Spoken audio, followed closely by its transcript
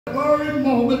very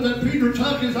moment that Peter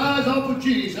took his eyes off of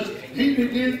Jesus, he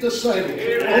began to say,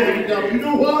 "Glory to God." You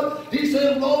know what? He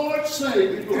said, "Lord,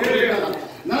 save me." Glory to God.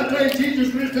 And I tell you,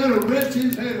 Jesus reached out and rested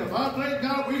his hand up. I thank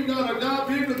God we got a God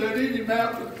bigger than any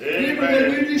mountain, bigger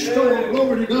than any storm.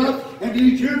 Glory to God. And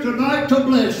he's here tonight to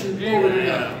bless you. Glory to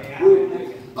God.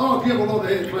 Oh, give a Lord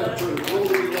a hand clap for it. Glory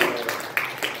to God.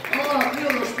 Oh, I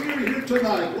feel the Spirit here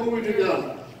tonight. Glory to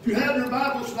God. If you have your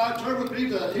Bibles tonight, turn with me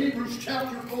to Hebrews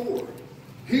chapter 4.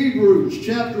 Hebrews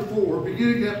chapter 4,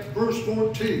 beginning at verse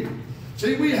 14.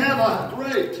 See, we have a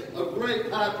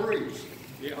great high priest.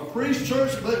 A priest,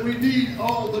 church, that we need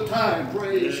all the time.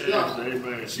 Praise God.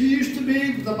 Amen. She used to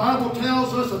be, the Bible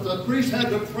tells us that the priest had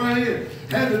to pray and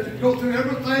had to go through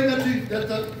everything that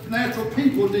the natural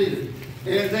people did.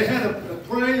 And they had to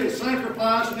pray and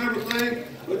sacrifice and everything.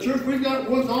 But church, we got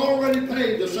one's already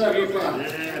paid the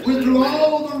sacrifice. Went through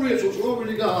all the rituals, glory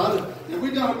to God. And we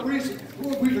got a priest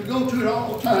we can go to it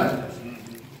all the time.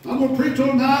 I'm going to preach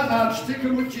tonight, I'm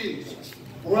sticking with Jesus.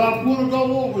 Or I'm going to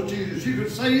go on with Jesus. You can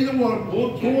say either one. I'm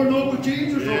going on with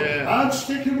Jesus or I'm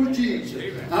sticking with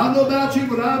Jesus. I don't know about you,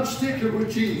 but I'm sticking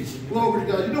with Jesus. Glory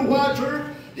to God. You know why, church?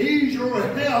 He's your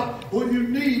help when you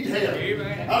need help.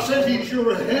 I said he's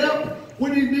your help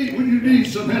when you need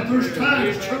some help. There's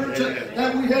times, church,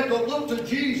 that we have to look to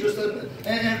Jesus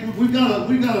and we got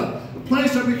a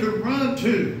place that we can run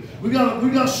to. We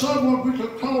got someone we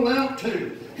can call out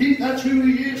to. That's who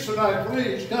he is tonight.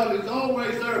 Praise God. He's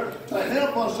always there to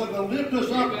help us and to lift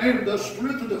us up and to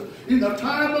strengthen us. In the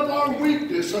time of our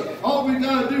weakness, all we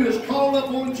got to do is call up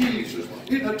on Jesus.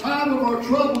 In the time of our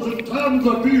troubles, in the time of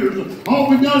our fears, all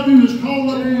we got to do is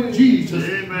call up on Jesus.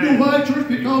 Amen. You know why, church?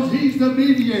 Because he's the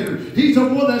mediator. He's the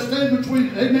one that stands between,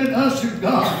 amen, us and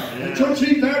God. Yeah. And church,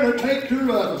 he's there to take care of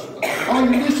us. Oh,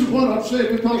 you listen to what I'm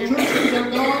saying, because church is a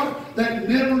God that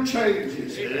never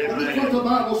changes. And that's what the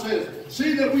Bible says.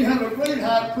 See that we have a great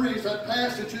high priest that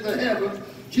passed into the heavens,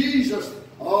 Jesus.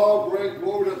 Oh, great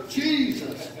glory to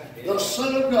Jesus, the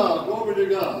Son of God. Glory to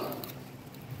God.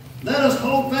 Let us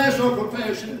hold fast our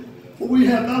profession, for we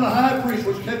have not a high priest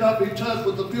which cannot be touched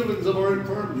with the feelings of our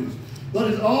infirmities,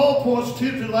 but in all points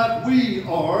tempted like we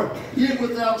are, yet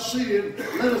without sin.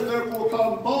 Let us therefore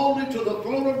come boldly to the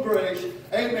throne of grace.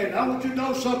 Amen. I want you to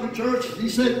know something, church. He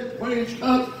said, praise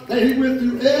God, that he went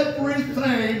through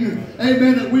everything,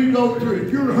 amen, that we go through.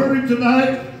 If you're hurting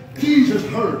tonight, Jesus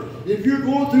hurt. If you're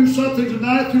going through something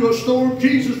tonight, through a storm,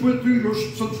 Jesus went through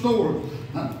some storm.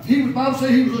 The Bible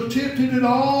says he was tempted in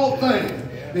all things.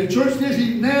 And church says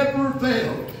he never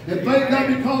failed. And thank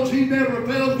God, because he never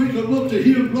fails, we can look to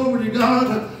him. Glory to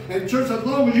God. And church, as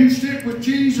long as you stick with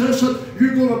Jesus,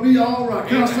 you're going to be all right.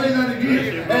 Can I say that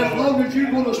again? As long as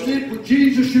you're going to stick with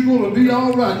Jesus, you're going to be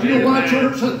all right. You know why,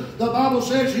 church? The Bible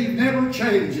says he never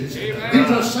changes. He's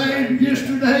the same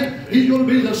yesterday. He's going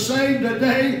to be the same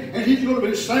today. And he's going to be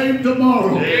the same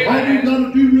tomorrow. All you've got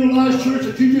to do, realize, church,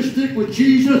 that you just stick with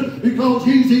Jesus, because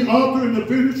he's the author and the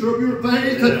finisher of your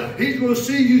faith. He's going to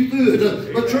see you through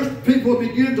it. But church, people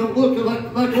begin to look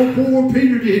like old poor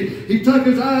Peter did. He took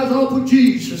his eyes off of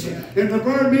Jesus. And the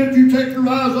very minute you take your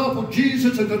eyes off of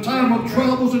Jesus in the time of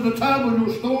troubles, in the time of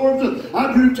your storms,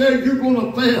 I'm here to tell you, you're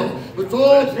going to fail. But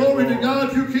oh, glory to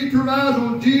God, you keep your eyes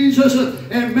on Jesus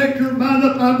and make your mind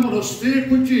up, I'm going to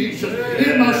stick with Jesus.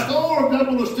 In my storms, I'm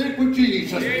going to stick with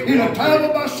Jesus. In the time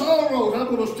of my sorrows,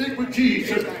 I'm going to stick with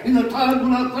Jesus. In the time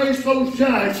when I face those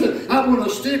giants, I'm going to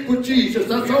stick with Jesus.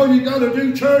 That's all you got to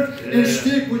do, church, is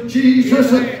stick with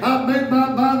Jesus. I made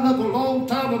my mind up a long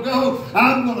time ago.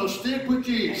 I'm going to stick with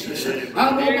Jesus.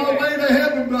 I'm on my way to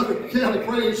heaven, Brother Kelly,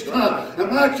 praise God.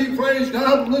 And actually, praise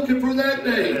God, I'm looking for that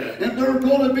day. And there's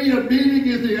going to be a meeting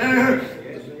in the air.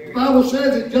 The Bible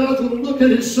says that God's going to look at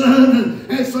his son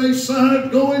and say, son,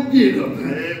 go and get him.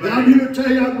 And I'm here to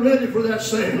tell you, I'm ready for that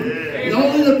sound. And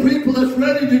only the people that's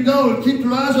ready to go and keep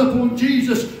their eyes up on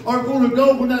Jesus are going to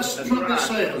go when that trumpet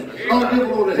sounds. I'll give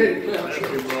the Lord a hand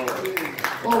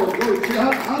clap. Oh, Lord,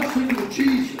 I'm singing with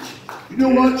Jesus. You know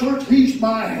what, church? He's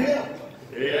my help.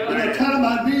 In the time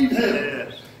I need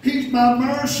help. He's my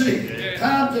mercy.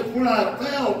 Times that when I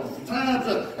fell, times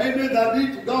that, amen, I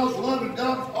need God's love and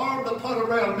God's arm to put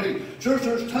around me. Church,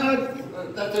 there's times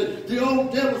that the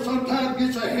old devil sometimes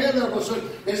gets ahead of us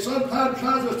and sometimes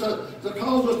tries us to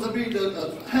cause us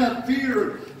to have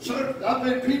fear. So, I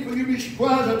bet people, you'd be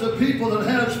surprised at the people that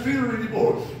has fear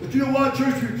anymore. But you know what,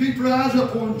 church? If you keep your eyes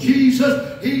up on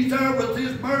Jesus, he's there with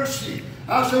his mercy.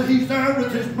 I said he's there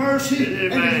with his mercy.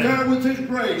 Amen. And he's there with his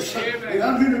grace. Amen. And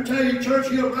I'm here to tell you, church,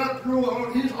 he'll wrap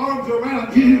his arms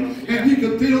around you and you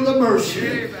can feel the mercy.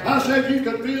 Amen. I said you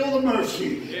can feel the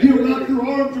mercy. He'll wrap your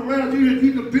arms around you and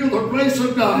you can feel the grace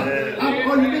of God. I'm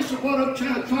you listen to what I'm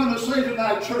trying to say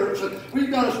tonight, church?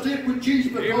 We've got to stick with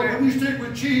Jesus, because when you stick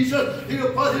with Jesus,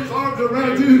 He'll put His arms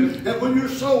around you. And when you're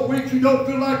so weak you don't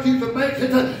feel like you can make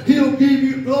it, He'll give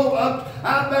you glory.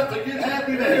 I'm about to get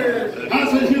happy there.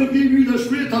 I said He'll give you the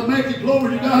strength to make it.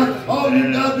 Glory to God. All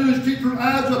you got to do is keep your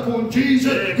eyes upon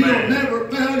Jesus. He'll never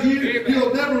fail you.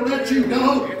 He'll never let you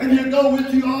go. And He'll go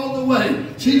with you all the way.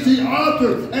 He's the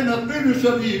author and the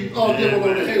finisher of you. Oh, give a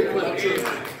Lord a hand clap, church.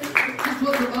 That's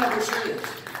what the Bible says.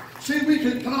 See, we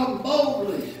can come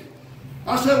boldly.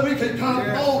 I said we can come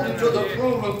boldly to the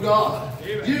throne of God.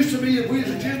 It used to be if we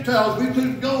as Gentiles, we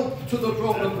couldn't go to the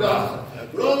throne of God.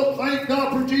 But oh, thank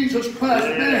God for Jesus Christ.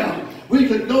 Now we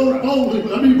can go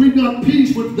boldly. I mean, we've got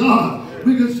peace with God.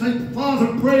 We can say,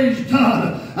 Father, praise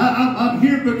God. I'm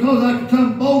here because I can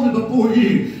come boldly before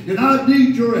you. And I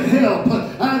need your help.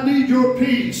 I need your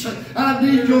peace. I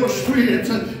need your strength.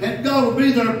 And God will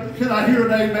be there. Can I hear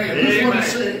an amen? That's what He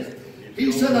said.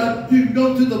 He said, you can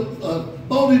go to the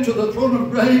boldly to the throne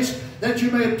of grace, that you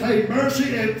may obtain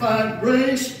mercy and find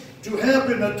grace to help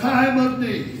in a time of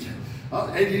need.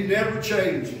 And He never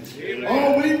changes.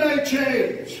 Oh, we may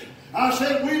change. I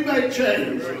said we may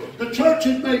change. The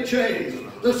churches may change.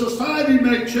 The society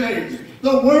may change.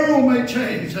 The world may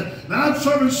change. And I'm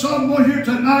serving someone here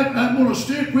tonight, and I'm going to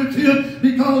stick with Him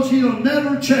because He'll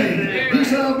never change. He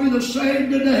said, I'll be the same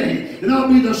today, and I'll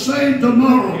be the same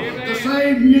tomorrow. The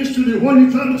same yesterday. What are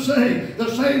you trying to say?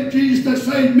 The same Jesus that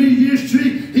saved me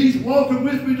yesterday, He's walking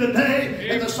with me today.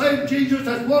 And the same Jesus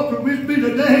that's walking with me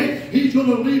today, He's going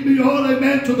to lead me on,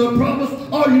 amen, to the promise.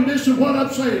 Are you listening to what I'm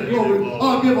saying? Glory.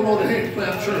 I'll give a Lord a hand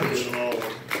clap, church.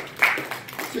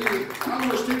 See, I'm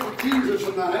going to stick with Jesus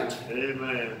tonight.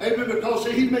 Amen. Amen, because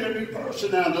see, He made a new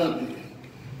person out of me.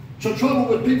 So trouble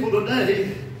with people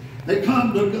today, they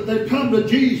come to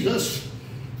Jesus,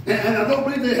 and I don't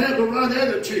believe they have the right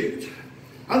attitude.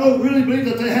 I don't really believe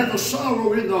that they have the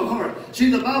sorrow in their heart. See,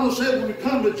 the Bible said when we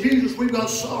come to Jesus, we've got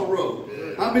sorrow.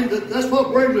 I mean, that's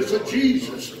what brings us to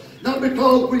Jesus. Not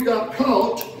because we got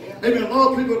caught. Amen. A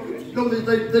lot of people, you know,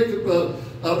 they could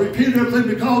repeat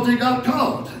everything because they got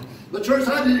caught. But church,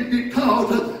 I didn't get caught.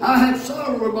 I had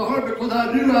sorrow in my heart because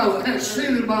I knew I had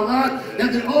sin in my life.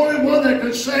 And the only one that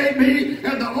could save me,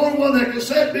 and the only one that could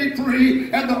set me free,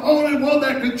 and the only one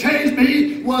that could change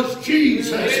me was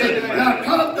Jesus. And I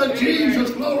come to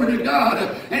Jesus, glory to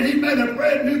God, and He made a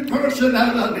brand new person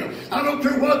out of me. I don't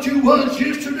care what you was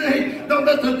yesterday. Don't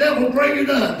let the devil bring it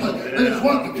up. It's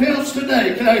what counts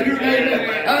today. Can I hear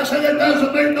that? I said it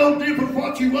doesn't make no difference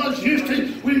what you was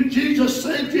yesterday. When Jesus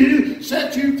saved you,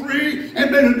 set you free, and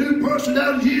made a new person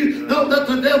out of you, don't let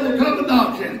the devil come and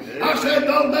knock you. I said,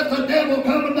 don't let the devil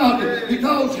come and knock you,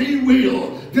 because he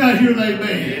will. Can I hear an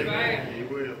amen? He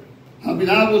will. I mean,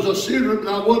 I was a sinner, but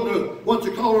I wasn't what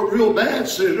you call a real bad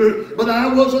sinner, but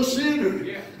I was a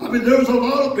sinner. I mean, there was a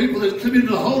lot of people that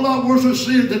committed a whole lot worse of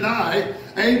sin than I.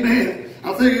 Amen.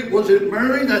 I think it was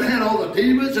Mary that had all the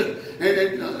demons,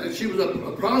 and she was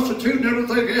a prostitute and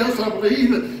everything else, I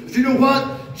believe. But you know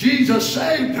what? Jesus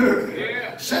saved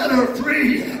her, set her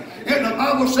free. And the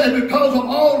Bible said because of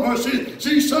all of our sins.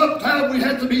 See, sometimes we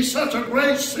have to be such a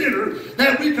great sinner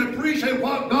that we can appreciate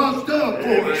what God's done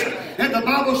for us. And the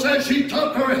Bible says she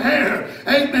took her hair,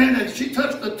 amen, and she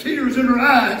touched the tears in her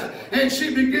eyes, and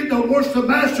she began to wash the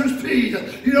Master's feet.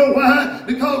 You know why?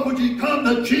 Because when she come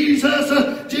to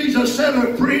Jesus, Jesus set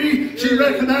her free. She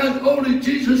recognized only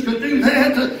Jesus could do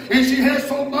that. And she has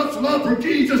so much love for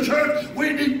Jesus, church.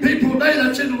 We need people today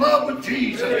that's in love with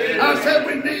Jesus. I said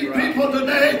we need people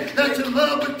today that's in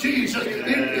love with Jesus.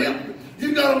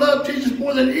 You got to love Jesus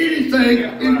more than anything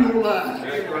in your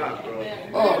life.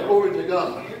 Oh, glory to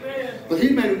God. But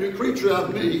He made a new creature out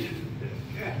of me.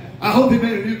 I hope He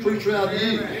made a new creature out of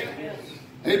you.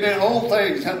 Amen. All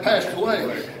things have passed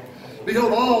away.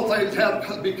 Behold, all things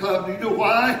have become. You know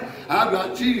why? I've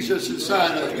got Jesus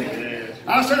inside of me.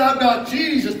 I said I've got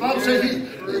Jesus. The Bible says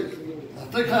I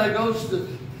think how it goes.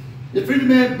 If any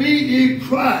man be in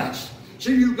Christ.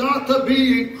 See, you got to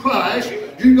be in Christ.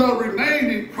 You got to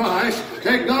remain in Christ.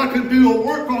 That God can do a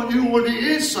work on you on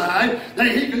the inside,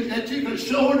 that you can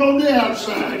show it on the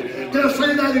outside. Can I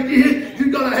say that again?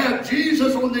 You got to have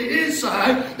Jesus on the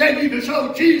inside, then you can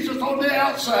show Jesus on the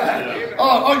outside.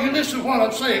 Are you listening to what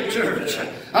I'm saying, church?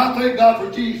 I thank God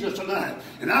for Jesus tonight.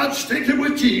 And I'm sticking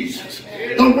with Jesus.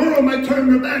 The world may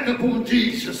turn their back upon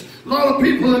Jesus. A lot of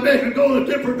people that may go in a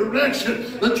different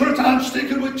direction. The church, I'm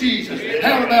sticking with Jesus.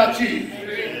 How about you?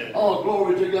 Oh,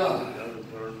 glory to God.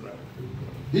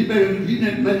 He made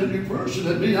a new person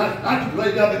in me. I can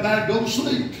lay down at night and go to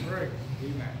sleep.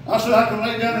 I said I can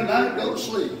lay down at night and go to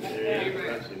sleep.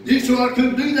 You said I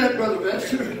couldn't do that, Brother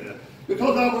Vester.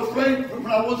 Because I was afraid when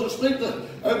I was asleep that,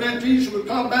 amen, Jesus would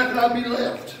come back and I'd be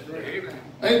left. Amen.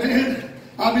 Amen.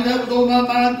 I mean, that was on my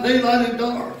mind, daylight and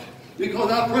dark.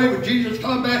 Because I pray when Jesus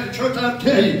come back to church, I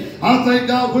tell you, I thank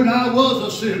God when I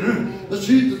was a sinner.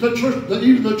 See, the church,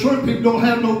 even the church people don't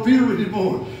have no fear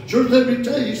anymore. Church, let me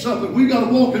tell you something. We got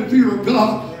to walk in fear of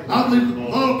God. I believe a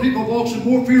lot of people walk in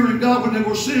more fear in God when they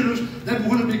were sinners than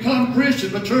when they become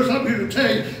Christians. But church, I'm here to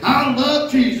tell you, I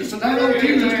love Jesus, and I know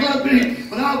Jesus loved me,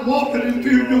 but I'm walking in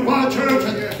fear. You know why,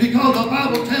 church? Because the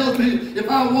Bible tells me if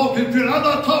I walk in fear, I'm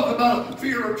not talking about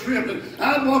fear of trembling.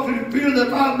 I'm walking in fear that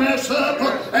if I mess up,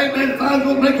 amen, if I'm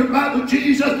going to make it right with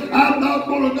Jesus, I'm not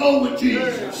going to go with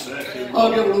Jesus.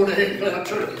 I'll give the Lord a hand clap,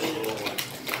 church.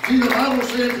 See, the Bible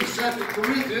says in 2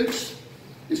 Corinthians,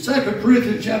 in 2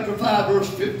 Corinthians chapter 5, verse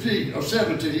 15 or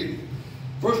 17,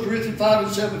 1 Corinthians 5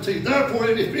 and 17. Therefore,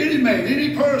 if any man,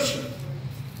 any person,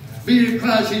 be in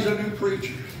Christ, he's a new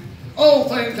creature. All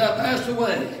things have passed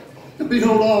away, and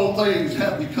behold, all things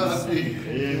have become new.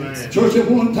 Amen. Church, at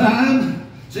one time,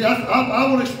 see, I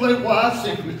want to explain why I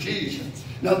stick with Jesus.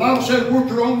 Now, the Bible says work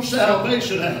your own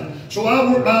salvation out. So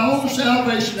I work my own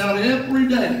salvation out every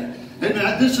day.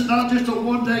 Amen. This is not just a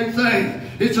one-day thing.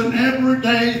 It's an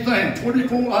everyday thing,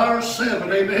 24 hours,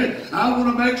 7. Amen. I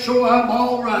want to make sure I'm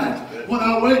all right. When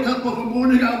I wake up in the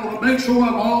morning, I want to make sure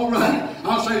I'm all right.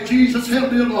 I'll say, Jesus,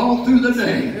 help me along through the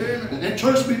day. And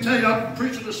church, let me tell you, I'm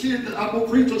preaching the sin. I'm going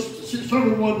to preach a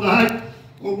sermon one night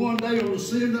or one day on the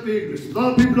sin of ignorance. A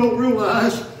lot of people don't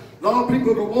realize, a lot of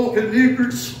people are walking in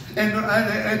ignorance and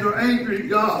they're angry at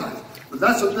God. But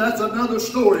that's another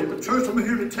story. But church, I'm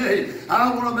here to tell you,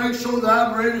 I want to make sure that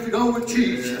I'm ready to go with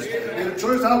Jesus. And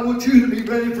church, I want you to be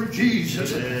ready for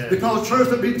Jesus. Because church,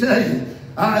 let me tell you,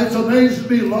 it's amazing to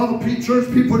me, a lot of church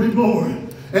people anymore,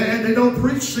 and they don't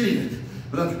preach sin.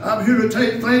 But I'm here to tell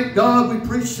you, thank God we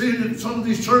preach sin in some of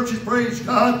these churches, praise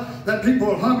God, that people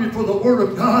are hungry for the Word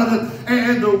of God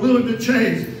and they're willing to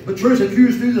change. But church, if you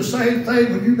used to do the same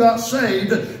thing when you got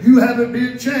saved, you haven't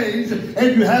been changed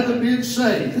and you haven't been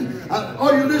saved.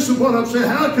 Are you listening to what I'm saying?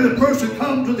 How can a person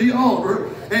come to the altar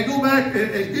and go back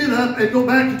and get up and go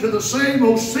back into the same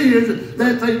old sins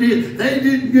that they did? They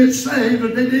didn't get saved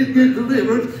and they didn't get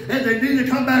delivered, and they need to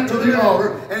come back to the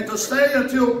altar and to stay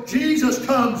until Jesus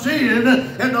comes in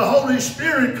and the Holy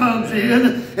Spirit comes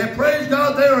in. And praise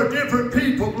God, there are different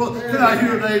people. Can I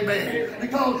hear an amen?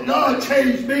 Because God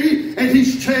changed me and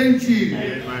He's changed you.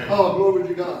 Amen. Oh, glory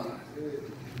to God.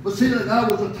 But see, there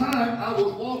was a time I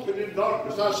was walking in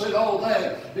darkness. I said all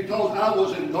that because I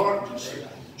was in darkness.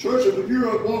 Church, when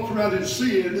you're walking around in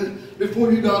sin,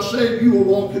 before you got saved, you were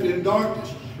walking in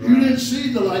darkness. You didn't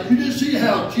see the light. You didn't see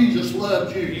how Jesus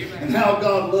loved you and how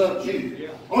God loved you.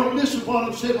 Or listen to what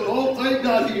I'm saying, but oh, thank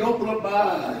God He opened up my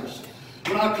eyes.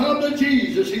 When I come to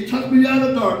Jesus, He took me out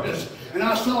of darkness, and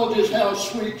I saw just how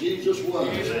sweet Jesus was.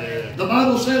 The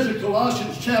Bible says in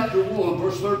Colossians chapter 1,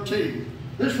 verse 13,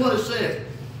 this is what it says.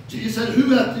 He said,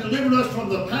 who hath delivered us from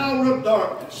the power of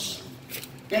darkness,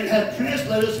 and hath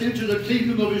translated us into the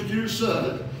kingdom of His dear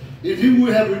Son, in whom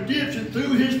we have redemption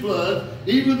through His blood,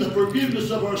 even the forgiveness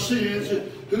of our sins,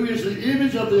 who is the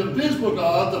image of the invisible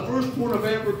God, the firstborn of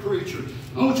every creature.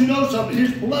 I want you to know something.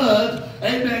 His blood,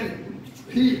 amen,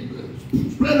 He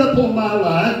spread upon my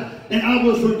life, and I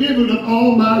was forgiven of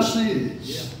all my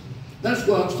sins. That's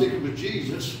why I'm sticking with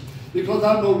Jesus. Because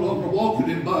I'm no longer walking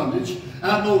in bondage.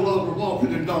 I'm no longer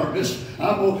walking in darkness.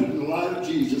 I'm walking in the light of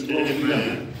Jesus. Glory to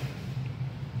God.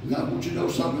 And I want you to know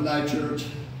something tonight, church.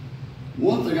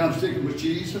 One thing, I'm sticking with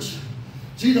Jesus.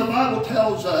 See, the Bible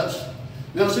tells us.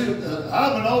 Now, see,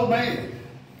 I'm an old man.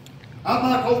 I'm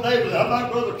like old David. I'm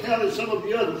like Brother Kelly and some of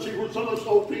the others. See, we're some of us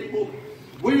old people.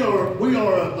 We are a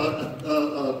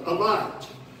light.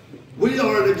 We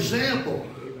are an example.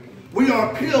 We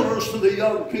are pillars to the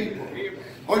young people.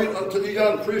 To the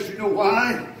young Christian. You know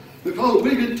why? Because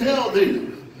we can tell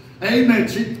them. Amen.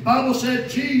 See, the Bible said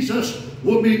Jesus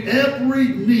will meet every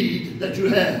need that you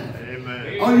have.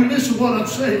 Amen. Are you listening to what I'm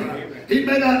saying? He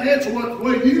may not answer what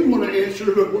way you want to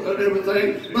answer and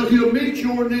everything, but He'll meet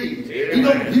your needs.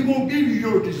 He won't give you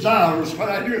your desires. What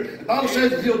I hear, the Bible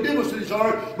says that He'll give us the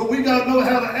desire, but we got to know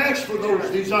how to ask for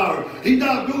those desires. He's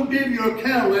not going to give you a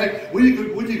Cadillac when you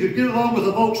could get along with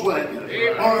a Volkswagen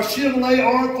or a Chevrolet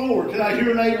or a Ford. Can I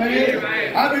hear an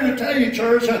amen? I'm here to tell you,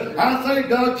 church, I thank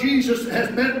God Jesus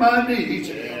has met my needs.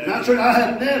 And I said,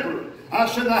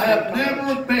 I have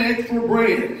never begged for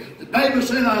bread. David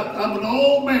said, I'm an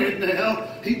old man now.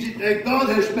 God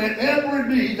has met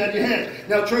every need that He has.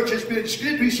 Now, church, has been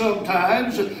skippy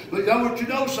sometimes, but I want you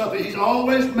to know something. He's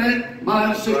always met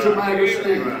my sister, my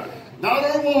mistake. Not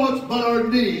our wants, but our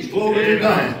needs. Glory to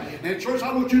God. And church,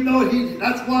 I want you to know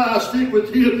that's why I stick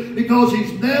with him, because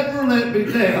he's never let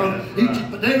me down.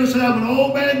 David said, I'm an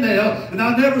old man now, and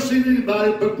I've never seen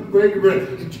anybody but break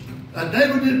bread.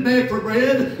 David didn't beg for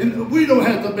bread, and we don't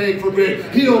have to beg for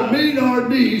bread. He'll meet our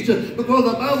needs, because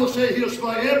the Bible says he'll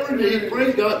supply every need,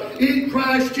 praise God, in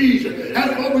Christ Jesus.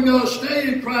 That's why we got to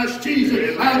stay in Christ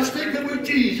Jesus. I'm sticking with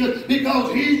Jesus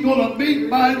because he's going to meet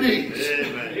my needs.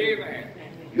 Amen.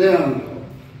 Now,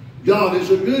 God is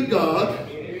a good God,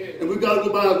 and we've got to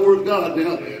go by the word of God.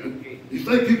 Now, you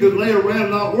think you can lay around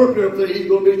and not work everything, he's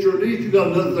going to meet your needs, you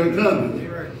got another thing coming.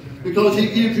 Because he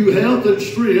gives you health and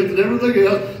strength and everything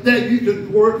else, that you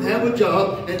can work and have a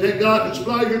job, and that God can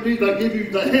supply your needs by giving you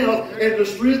the health and the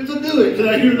strength to do it. Can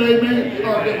I hear an amen?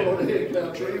 Oh, give on the head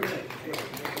now, church.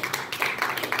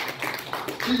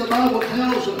 See, the Bible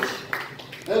tells us,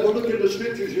 as we look at the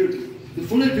scriptures here, in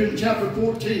Philippians chapter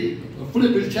 14, or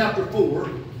Philippians chapter 4,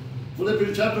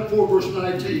 Philippians chapter 4, verse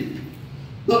 19.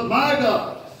 But my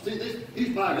God, see this, he's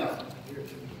my God.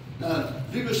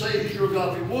 People say he's your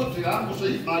God if you want to. I'm going to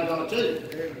say he's my God too.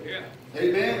 Yeah.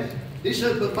 Amen. He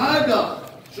said, but my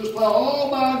God shall supply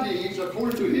all my needs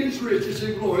according to his riches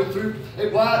and glory through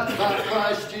by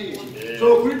Christ Jesus. Yeah.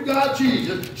 So if we've got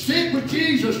Jesus, stick with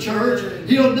Jesus, church.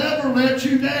 He'll never let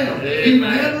you down. Amen. He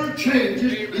never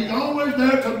changes. Amen. He's always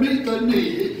there to meet the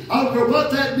need. I don't care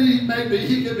what that need may be.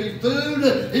 He can be food,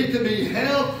 it can be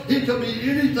health, it can be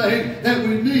anything that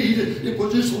we need. If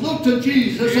we just look to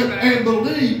Jesus and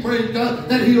believe, praise God,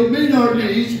 that he'll meet our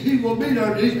needs, he will meet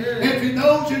our needs. And if he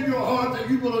knows in your heart that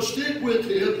you're going to stick with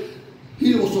him,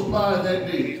 he will supply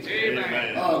that need.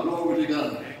 Amen. Oh, glory to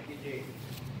God.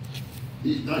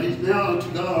 He's now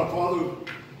unto God our Father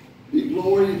be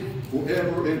glory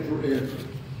forever and forever.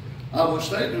 I was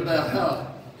thinking about how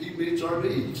he meets our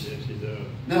needs. Yes, he does.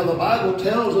 Now the Bible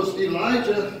tells us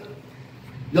Elijah,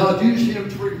 God used him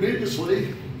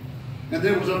tremendously, and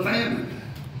there was a famine.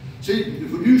 See,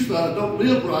 if we don't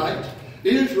live right,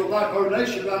 Israel, like our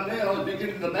nation right now, is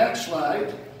beginning to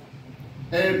backslide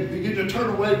and begin to turn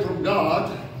away from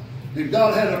God, and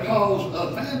God had to cause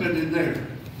a famine in there.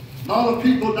 A lot of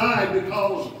people died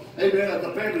because, amen, of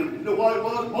the famine. You know what it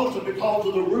was? Mostly because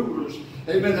of the rulers,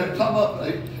 amen, that come up.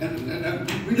 And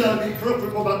we got to be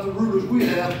careful about the rulers we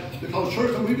have, because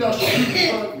church, we got some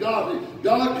people ungodly.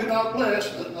 God cannot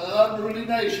bless an unruly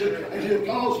nation, and he'll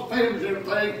cause famines and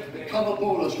everything to come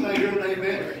upon us. Can I hear an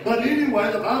amen? But anyway,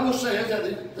 the Bible says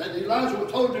that Elijah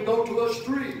was told to go to a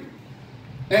stream.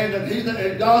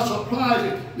 And God supplied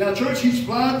it. Now, church, he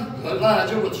supplied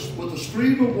Elijah with a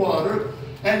stream of water,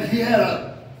 and he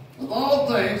had of all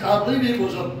things, I believe it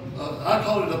was I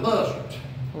call it a buzzard.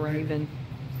 Raven.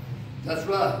 That's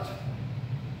right.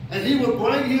 And he would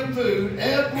bring him food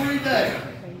every day.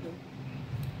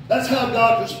 That's how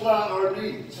God can supply our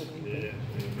needs. Yeah.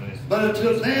 But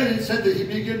until then, he said that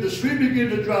the stream began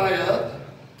to dry up,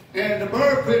 and the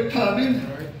bird quit coming.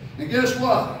 And guess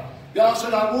what? God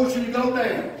said, I want you to go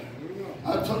down.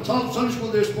 I taught Sunday school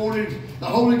this morning, the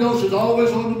Holy Ghost is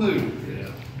always on the move.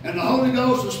 Yeah. And the Holy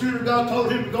Ghost, the Spirit of God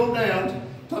told him to go down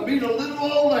to meet a little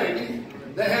old lady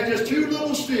that had just 2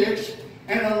 little sticks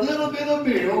and a little bit of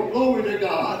meal. Glory to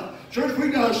God. Church, we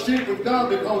got to stick with God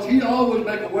because he always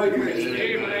make a way for us.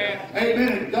 Amen.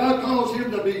 Amen. And God calls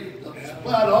him to be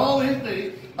supplied all his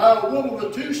needs by a woman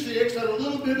with 2 sticks and a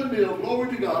little bit of meal. Glory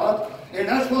to God. And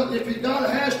that's what, if God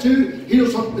has to,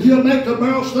 he'll make the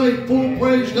barrel stay full,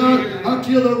 praise God,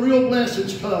 until the real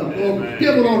blessings come. Well,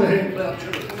 give it on a hand clap,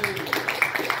 church.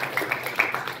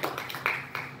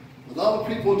 A lot of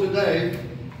people today,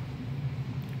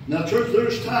 now church,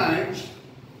 there's times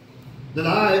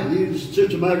that it's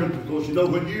just a matter of, because you know,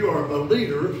 when you are a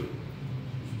leader,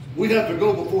 we have to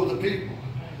go before the people.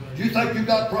 Do you think you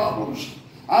got problems?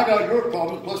 I got your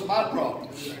problems plus my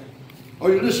problems. Are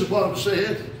you listening to what I'm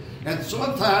saying? And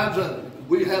sometimes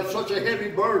we have such a heavy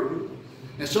burden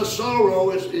and such sorrow.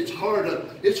 It's hard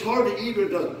to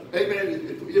even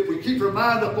amen. If we keep our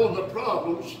mind upon the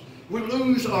problems, we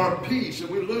lose our peace and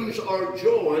we lose our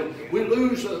joy. We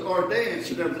lose our dance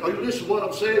and everything. Are you listening to what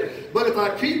I'm saying? But if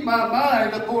I keep my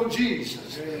mind upon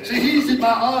Jesus, see, he's my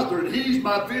author and he's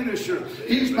my finisher.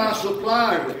 He's my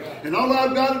supplier. And all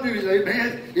I've got to do is,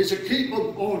 amen, is to keep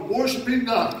on worshiping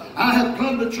God. I have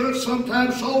come to church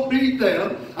sometimes so beat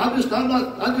down. I'm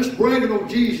just bragging on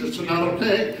Jesus tonight,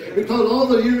 okay? Because all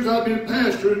the years I've been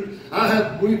pastoring,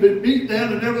 we've been beat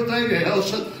down and everything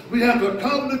else. We have to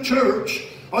come to church.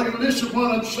 Are you listening to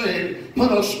what I'm saying? Put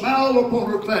a smile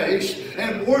upon her face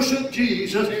and worship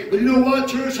Jesus. But you know what,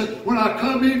 church? When I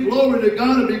come in, glory to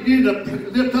God, and begin to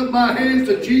lift up my hands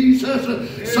to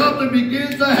Jesus, something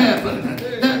begins to happen.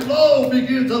 That load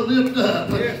begins to lift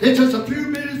up. It's just a few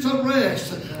minutes of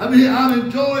rest. I mean, I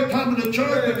enjoy coming to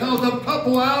church because of a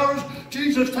couple hours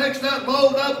Jesus takes that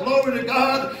load up, glory to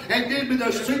God, and gives me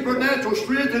the supernatural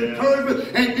strength and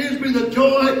encouragement and gives me the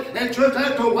joy. And church,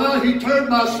 after a while, He turned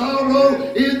my sorrow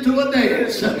into a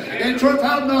dance. And church,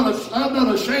 I'm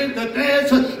not ashamed to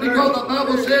dance because the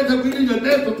Bible says that we need to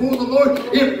dance before the Lord.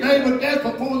 If they would dance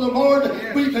before the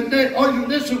Lord, we can dance. Are you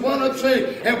listening to what I'm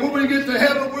saying? And when we get to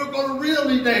heaven, we're going to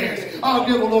really dance. I'll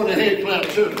give the Lord a hand clap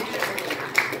too.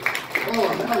 Oh,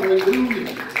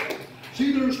 hallelujah.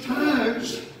 See, there's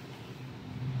times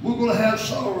we're going to have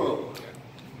sorrow.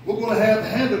 We're going to have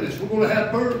heaviness. We're going to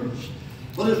have burdens.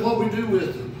 But it's what we do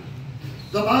with them.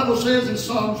 The Bible says in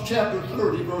Psalms chapter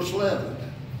 30, verse 11,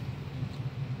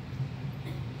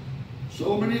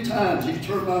 so many times He's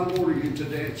turned my mourning into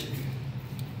dancing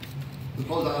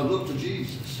because I look to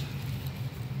Jesus.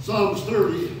 Psalms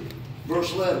 30,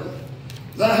 verse 11,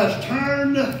 Thou hast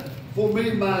turned for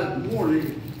me my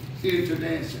mourning into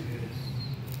dancing.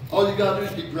 All you got to do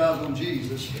is keep your eyes on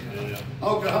Jesus. I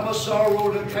don't care how much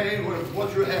sorrow and pain or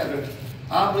what you're having.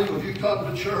 I believe if you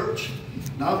come to church,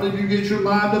 and I believe you get your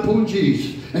mind up on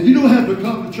Jesus. And you don't have to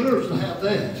come to church to have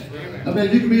that. I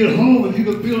mean, you can be at home and you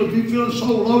can feel, if you feel so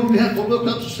low, you have to look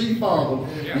up to see Father.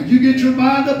 And you get your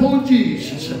mind up on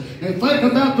Jesus. And think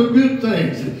about the good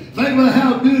things. Think about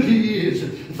how good He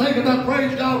is. Think about,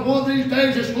 praise God, one of these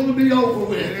days it's going to be over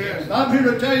with. I'm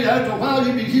here to tell you, after a while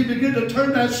you begin to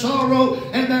turn that sorrow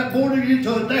and that mourning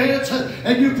into a dance,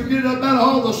 and you forget about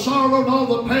all the sorrow and all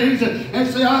the pains, and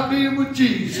say, I'm being with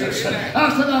Jesus.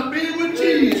 I said, I'm being with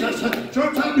Jesus.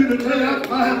 Church, I'm here to tell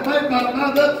you, I have made my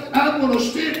mind up, I'm going to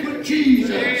stick with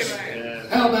Jesus.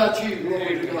 How about you?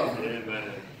 Glory to God.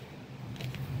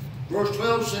 Verse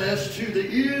 12 says, to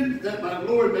the end that my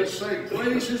Lord may sing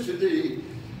praises to Thee,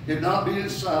 and not being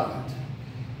silent.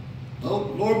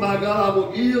 Oh, Lord my God, I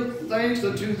will give thanks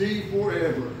unto Thee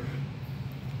forever.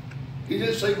 He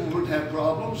didn't say we wouldn't have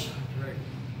problems,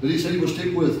 but He said He would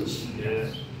stick with us.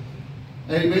 Yes.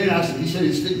 Amen. He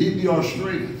said He'd be our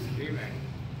strength. Amen.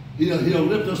 He'll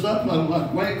lift us up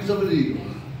like wings of an eagle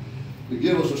to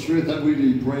give us the strength that we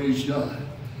need. Praise God.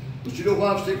 But you know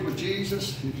why I'm sticking with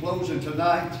Jesus? In closing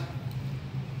tonight,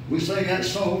 we sang that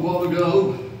song a while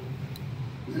ago.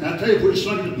 And I tell you, we're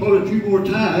sung it a few more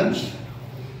times.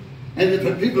 And if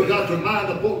the people got their mind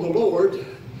upon the Lord,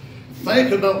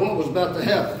 thinking about what was about to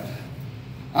happen.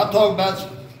 I'm talking about,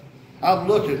 I'm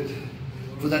looking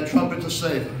for that trumpet to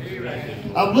sound.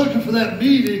 I'm looking for that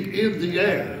meeting in the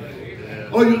air.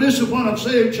 Oh, you listen to what I'm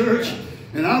saying, church?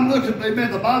 And I'm looking,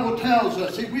 amen, the Bible tells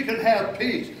us, see, we can have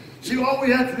peace. See, all we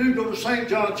have to do, go to St.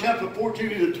 John chapter 14,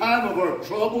 in the time of our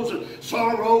troubles and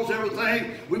sorrows,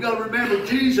 everything, we've got to remember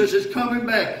Jesus is coming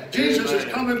back. Jesus is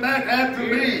coming back after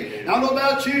me. I don't know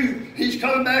about you. He's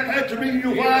coming back after me. You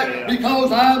know why?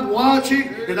 Because I'm watching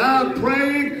and I'm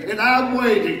praying and I'm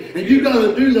waiting. And you got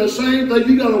to do the same thing.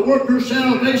 You got to work your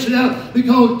salvation out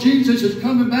because Jesus is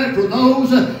coming back for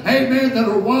those, amen, that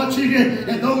are watching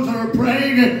and those that are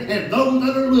praying and those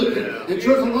that are looking. And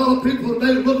church, a lot of people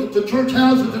today look at the church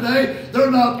houses today. They're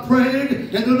not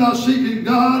praying and they're not seeking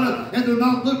God and they're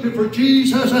not looking for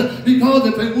Jesus because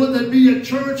if they would, they'd be at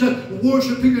church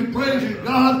worshiping and praising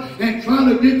God and trying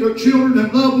to get their children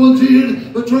and loved ones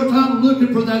in. But church, I'm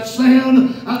looking for that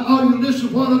sound. Are you listening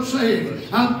to what I'm saying?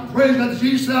 I'm praying that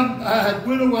Jesus said, I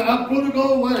went away. I'm going to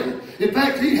go away. In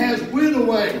fact, He has went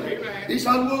away. He said,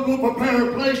 I'm going to go prepare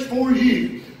a place for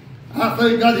you. I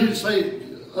thank God He didn't say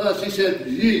us. He said,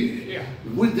 ye. Yeah.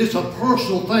 This is a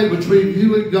personal thing between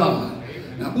you and God.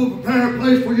 And I'm going to prepare a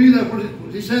place for you. That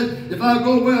when He said, if I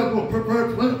go away, I'm going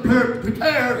to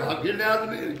prepare. I'll get it out in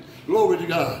a minute. Glory to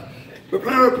God.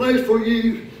 Prepare a place for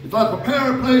you. If I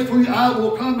prepare a place for you, I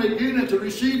will come again and to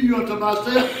receive you unto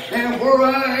myself. And where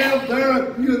I am,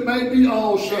 there you may be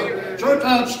also. Church,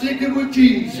 I'm sticking with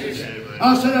Jesus.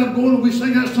 I said, I'm going, we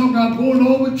sing that song, I'm going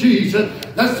on with Jesus.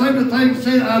 That's the same thing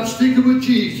saying, I'm sticking with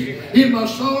Jesus. In my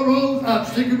sorrows, I'm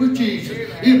sticking with Jesus.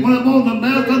 When I'm on the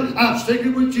mountain, I'm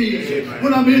sticking with Jesus.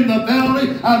 When I'm in the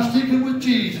valley, I'm sticking with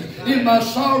Jesus. In my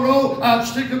sorrow, I'm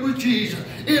sticking with Jesus.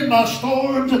 In my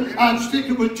storms, I'm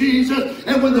sticking with Jesus.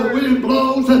 And when the wind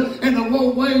blows and the low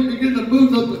waves begin to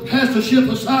move, cast the ship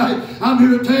aside, I'm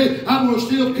here to tell you, I'm going to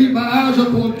still keep my eyes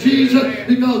upon Jesus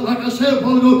because, like I said a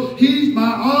while ago, He's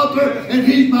my author and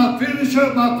He's my finisher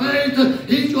of my faith.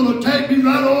 He's going to take me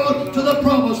right on to the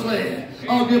promised land.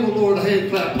 I'll give the Lord a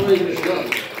hand clap. Praise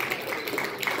God.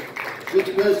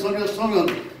 Sister Grace sung that song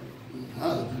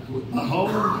of my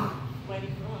home.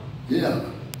 Yeah.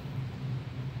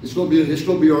 It's going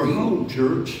to be our home,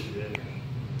 church.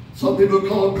 Some people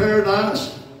call it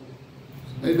paradise.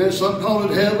 Amen. Some call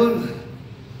it heaven.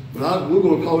 But we're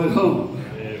going to call it home.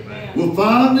 Amen. Well,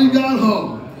 finally got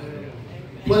home.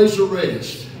 Place of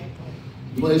rest.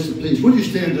 Place of peace. Would you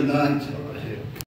stand tonight?